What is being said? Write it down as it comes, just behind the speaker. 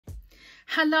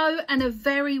Hello and a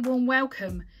very warm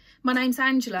welcome. My name's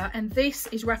Angela and this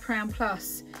is Wraparound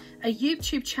Plus, a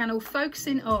YouTube channel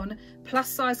focusing on plus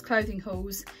size clothing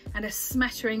hauls and a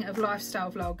smattering of lifestyle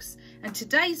vlogs. And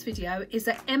today's video is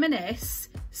an M&S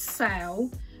sale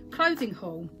clothing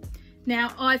haul.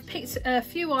 Now I've picked a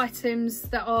few items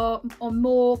that are on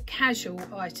more casual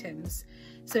items.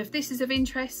 So if this is of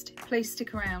interest, please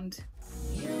stick around.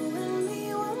 You and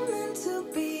me were meant to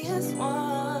be as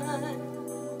one.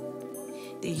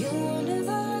 The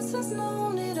universe has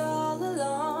known it all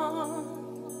along.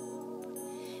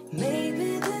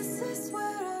 Maybe this is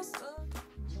where I start.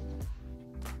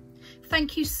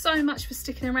 Thank you so much for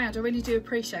sticking around. I really do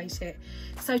appreciate it.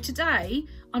 So today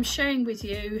I'm sharing with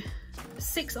you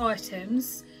 6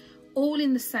 items, all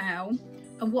in the sale,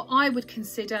 and what I would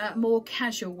consider more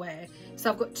casual wear.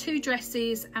 So I've got 2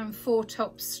 dresses and 4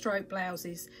 tops stroke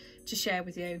blouses to share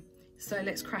with you. So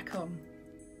let's crack on.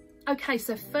 Okay,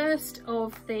 so first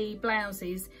of the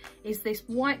blouses is this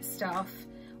white stuff,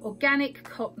 organic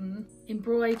cotton,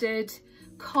 embroidered,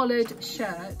 collared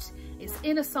shirt. It's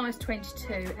in a size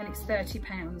 22 and it's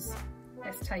 £30.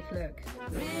 Let's take a look.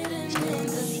 Written in the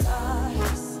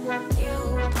stars, you,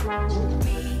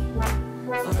 me,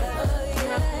 forever,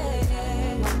 yeah.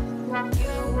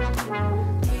 You,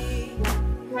 me,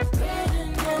 written in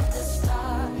the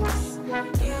stars,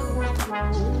 you,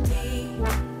 me,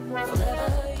 forever,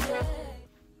 yeah.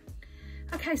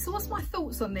 Okay, so what's my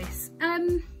thoughts on this?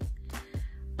 I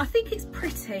think it's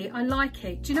pretty, I like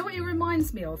it. Do you know what it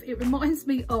reminds me of? It reminds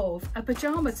me of a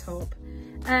pyjama top.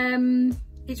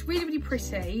 It's really, really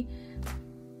pretty.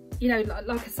 You know,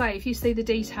 like I say, if you see the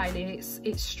detailing,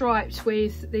 it's striped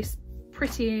with this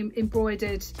pretty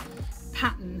embroidered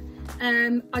pattern.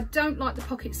 I don't like the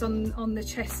pockets on the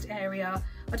chest area.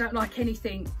 I don't like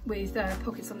anything with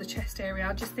pockets on the chest area.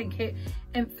 I just think it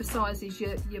emphasises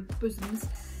your bosoms.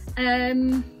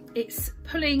 It's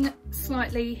pulling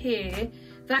slightly here.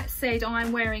 That said,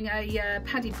 I'm wearing a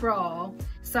padded bra,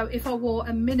 so if I wore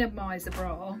a minimiser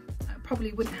bra, I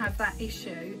probably wouldn't have that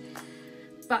issue.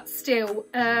 But still,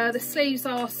 the sleeves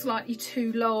are slightly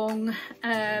too long.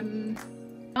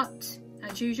 But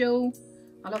as usual,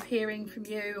 I love hearing from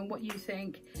you and what you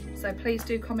think, so please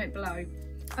do comment below.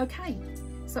 Okay,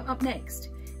 so up next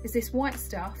is this white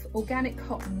stuff, organic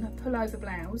cotton pullover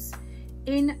blouse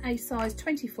in a size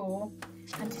 24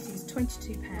 and it is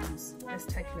 £22. Let's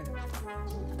take a look.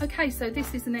 Okay, so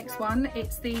this is the next one.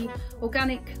 It's the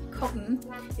organic cotton.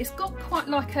 It's got quite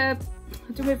like a,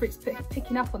 I don't know if it's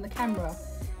picking up on the camera,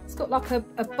 it's got like a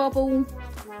bubble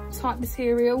type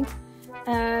material.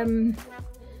 So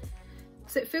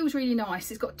it feels really nice.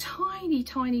 It's got tiny,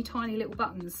 tiny, tiny little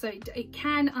buttons, so it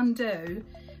can undo,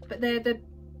 but they're the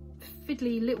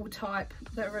fiddly little type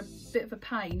that are a bit of a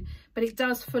pain, but it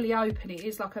does fully open. It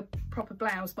is like a proper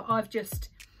blouse, but I've just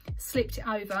slipped it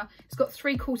over. It's got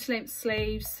 3/4 length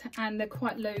sleeves and they're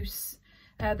quite loose.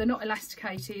 They're not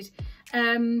elasticated.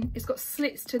 It's got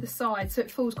slits to the side, so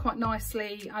it falls quite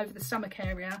nicely over the stomach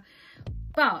area.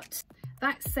 But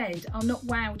that said, I'm not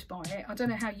wowed by it. I don't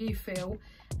know how you feel.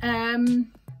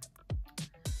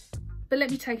 But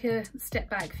let me take a step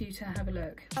back for you to have a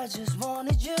look. I just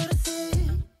wanted you to see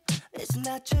it's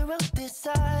natural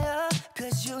desire,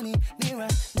 cause you need me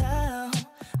right now,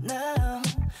 now,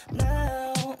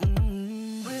 now.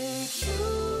 With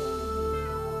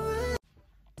you.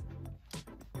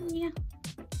 Yeah,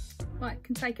 right,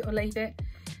 can take it or leave it.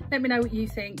 Let me know what you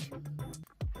think.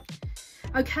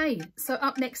 Okay, so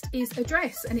up next is a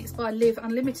dress, and it's by Live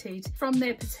Unlimited from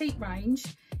their petite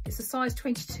range. It's a size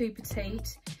 22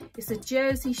 petite. It's a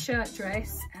jersey shirt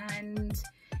dress and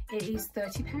it is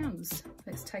 £30.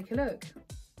 Let's take a look.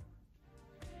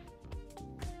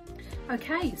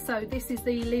 Okay, so this is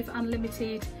the Live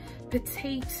Unlimited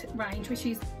petite range, which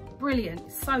is brilliant.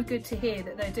 It's so good to hear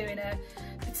that they're doing a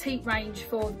petite range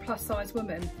for the plus size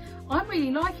woman. I'm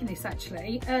really liking this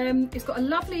actually. It's got a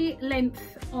lovely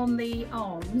length on the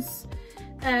arms.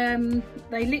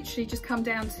 They literally just come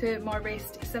down to my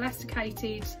wrist. It's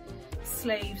elasticated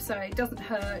sleeve, so it doesn't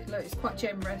hurt. Look, it's quite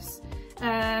generous.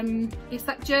 It's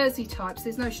that jersey type, so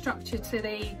there's no structure to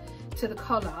the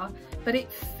collar, but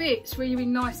it fits really, really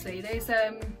nicely. There's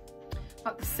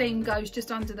like the seam goes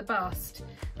just under the bust.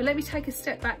 But let me take a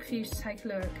step back for you to take a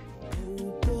look.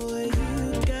 oh boy,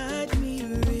 you got me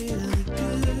really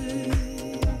good.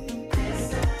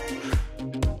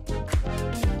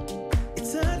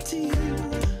 It's up to you.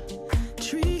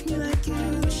 Treat me like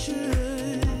you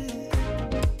should.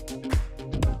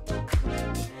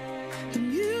 The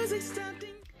music's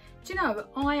starting. Do you know,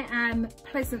 I am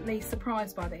pleasantly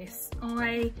surprised by this.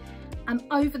 I am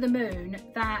over the moon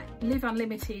that Live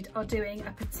Unlimited are doing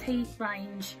a petite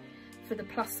range for the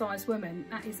plus size woman.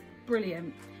 That is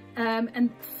brilliant.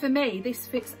 And for me, this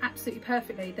fits absolutely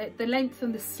perfectly. The length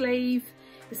on the sleeve,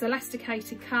 this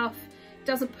elasticated cuff,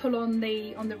 doesn't pull on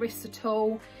the wrists at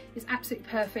all. It's absolutely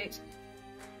perfect.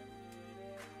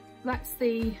 That's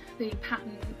the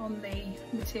pattern on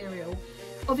the material.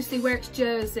 Obviously where it's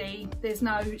jersey, there's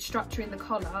no structure in the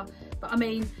collar, but I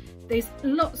mean, there's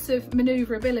lots of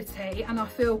manoeuvrability and I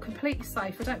feel completely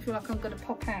safe. I don't feel like I'm going to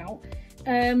pop out.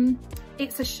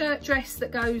 It's a shirt dress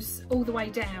that goes all the way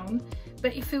down,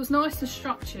 but it feels nice and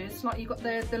structured, like you've got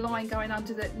the line going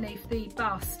underneath the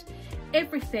bust.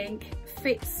 Everything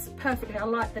fits perfectly. I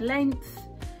like the length.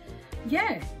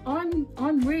 Yeah, I'm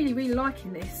really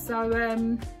liking this.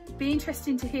 So be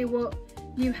interesting to hear what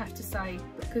you have to say,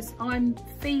 because I'm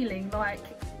feeling like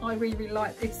I really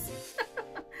like this.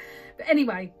 But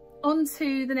anyway, on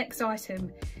to the next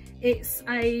item. It's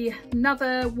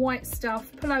another white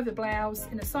stuff pullover blouse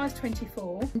in a size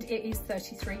 24 and it is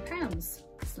 £33.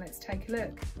 So let's take a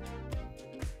look.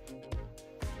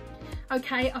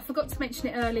 Okay, I forgot to mention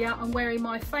it earlier. I'm wearing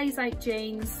my Phase 8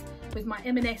 jeans with my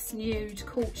M&S nude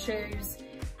court shoes,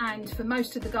 and for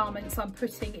most of the garments I'm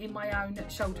putting in my own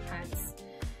shoulder pads.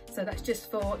 So that's just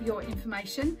for your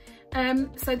information.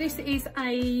 So this is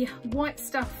a white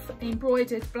stuff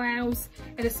embroidered blouse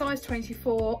in a size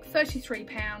 24,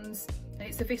 £33, and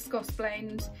it's a viscose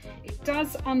blend. It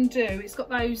does undo, it's got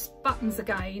those buttons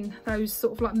again, those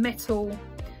sort of like metal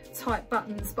type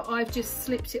buttons, but I've just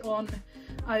slipped it on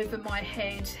over my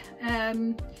head.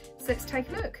 So let's take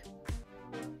a look.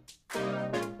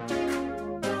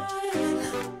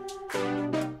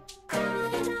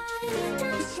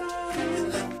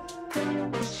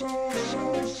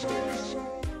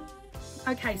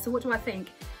 Okay, so what do I think?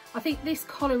 I think this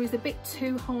collar is a bit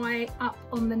too high up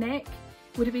on the neck.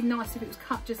 Would have been nice if it was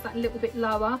cut just that little bit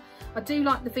lower. I do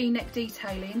like the V-neck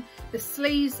detailing. The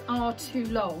sleeves are too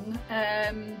long,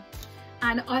 and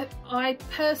I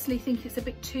personally think it's a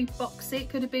bit too boxy. It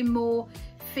could have been more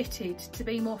fitted to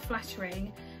be more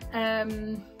flattering.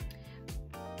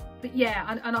 But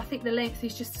yeah, and I think the length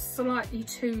is just slightly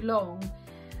too long.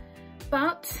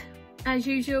 But as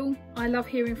usual, I love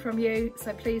hearing from you,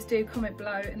 so please do comment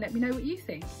below and let me know what you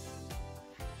think.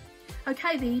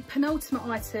 Okay, the penultimate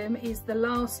item is the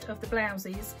last of the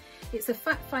blouses. It's a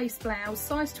fat face blouse,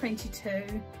 size 22,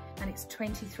 and it's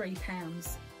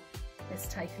 £23. Let's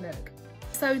take a look.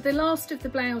 So the last of the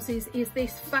blouses is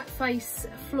this fat face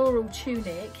floral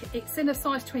tunic. It's in a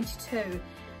size 22,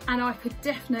 and I could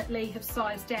definitely have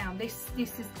sized down. This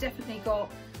has definitely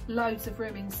got loads of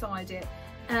room inside it.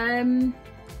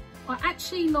 I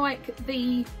actually like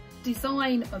the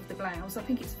design of the blouse. I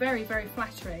think it's very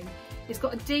flattering. It's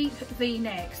got a deep V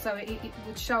neck, so it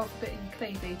would show off a bit in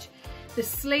cleavage. The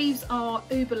sleeves are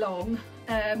uber long.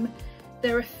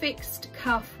 They're a fixed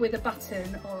cuff with a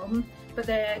button on, but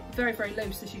they're very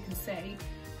loose, as you can see.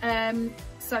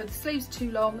 So the sleeves are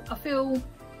too long. I feel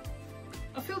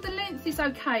the length is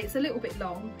okay. It's a little bit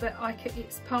long, but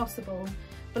it's passable.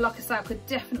 But like I say, I could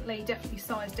definitely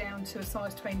size down to a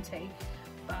size 20.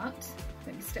 But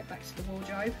let me step back to the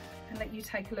wardrobe and let you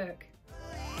take a look.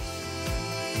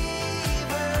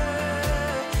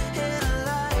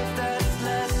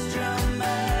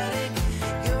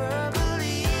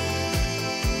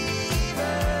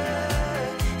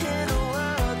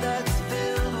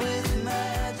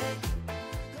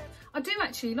 I do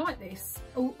actually like this,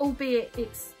 albeit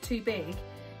it's too big.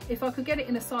 If I could get it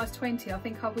in a size 20, I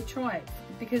think I would try it,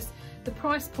 because the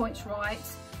price point's right.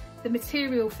 The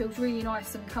material feels really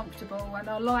nice and comfortable, and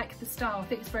I like the style. I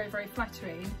think it's very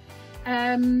flattering.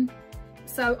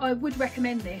 So I would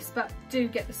recommend this, but do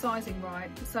get the sizing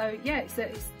right. So yeah,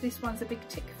 this one's a big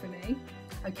tick for me.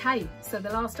 Okay, so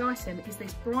the last item is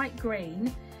this bright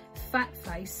green fat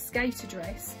face skater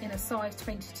dress in a size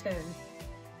 22.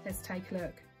 Let's take a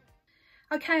look.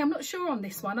 Okay, I'm not sure on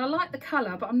this one. I like the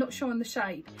colour, but I'm not sure on the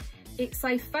shape. It's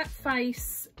a fat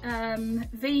face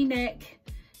V-neck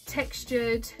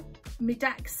textured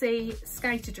midaxi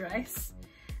skater dress.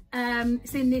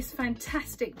 It's in this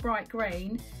fantastic bright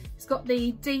green. It's got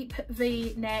the deep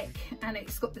V neck and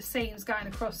it's got the seams going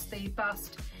across the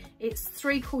bust. It's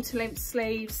 3/4 length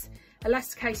sleeves,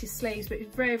 elasticated sleeves, but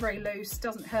it's very loose,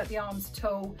 doesn't hurt the arms at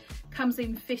all. Comes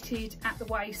in fitted at the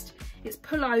waist. It's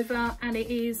pullover and it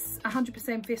is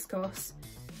 100% viscose.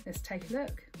 Let's take a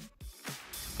look.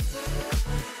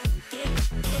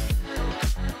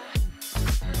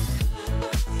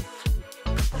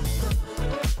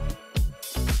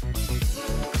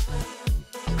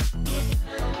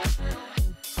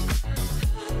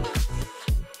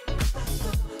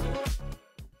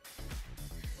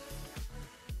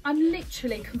 I'm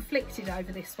literally conflicted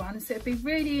over this one, so it'd be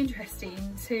really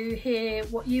interesting to hear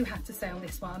what you have to say on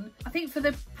this one. I think for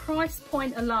the price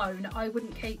point alone, I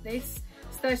wouldn't keep this.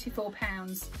 It's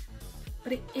 £34,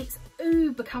 but it's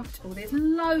uber comfortable. There's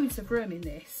loads of room in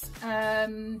this.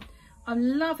 I'm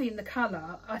loving the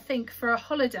colour. I think for a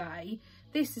holiday,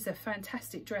 this is a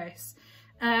fantastic dress.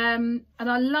 And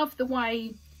I love the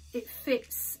way it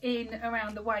fits in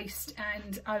around the waist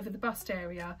and over the bust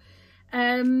area.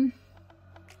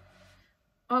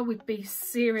 I would be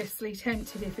seriously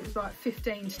tempted if it was like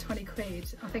 15 to 20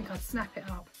 quid. I think I'd snap it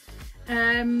up.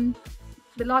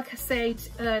 But like I said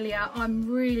earlier,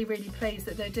 I'm really, really pleased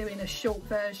that they're doing a short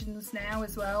versions now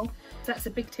as well. So that's a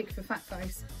big tick for Fat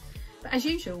Face. But as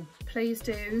usual, please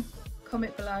do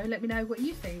comment below, let me know what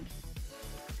you think.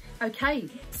 Okay,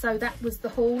 so that was the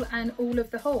haul and all of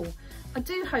the haul. I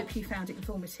do hope you found it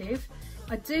informative.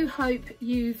 I do hope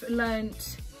you've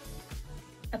learnt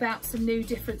about some new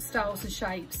different styles and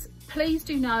shapes. Please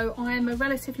do know I am a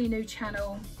relatively new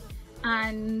channel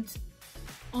and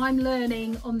I'm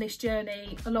learning on this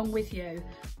journey along with you.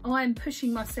 I'm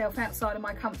pushing myself outside of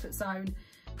my comfort zone,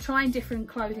 trying different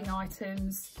clothing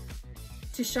items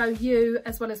to show you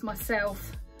as well as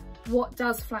myself what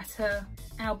does flatter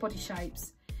our body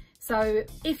shapes. So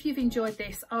if you've enjoyed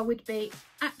this, I would be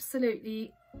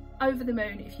absolutely over the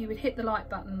moon if you would hit the like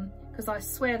button, because I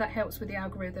swear that helps with the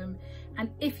algorithm. And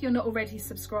if you're not already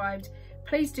subscribed,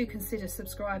 please do consider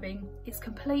subscribing. It's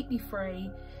completely free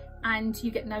and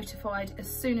you get notified as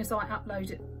soon as I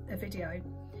upload a video.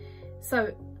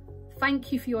 So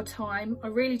thank you for your time. I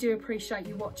really do appreciate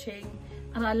you watching,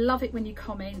 and I love it when you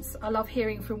comment. I love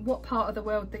hearing from what part of the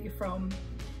world that you're from,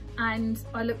 and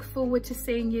I look forward to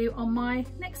seeing you on my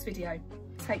next video.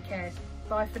 Take care.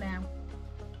 Bye for now.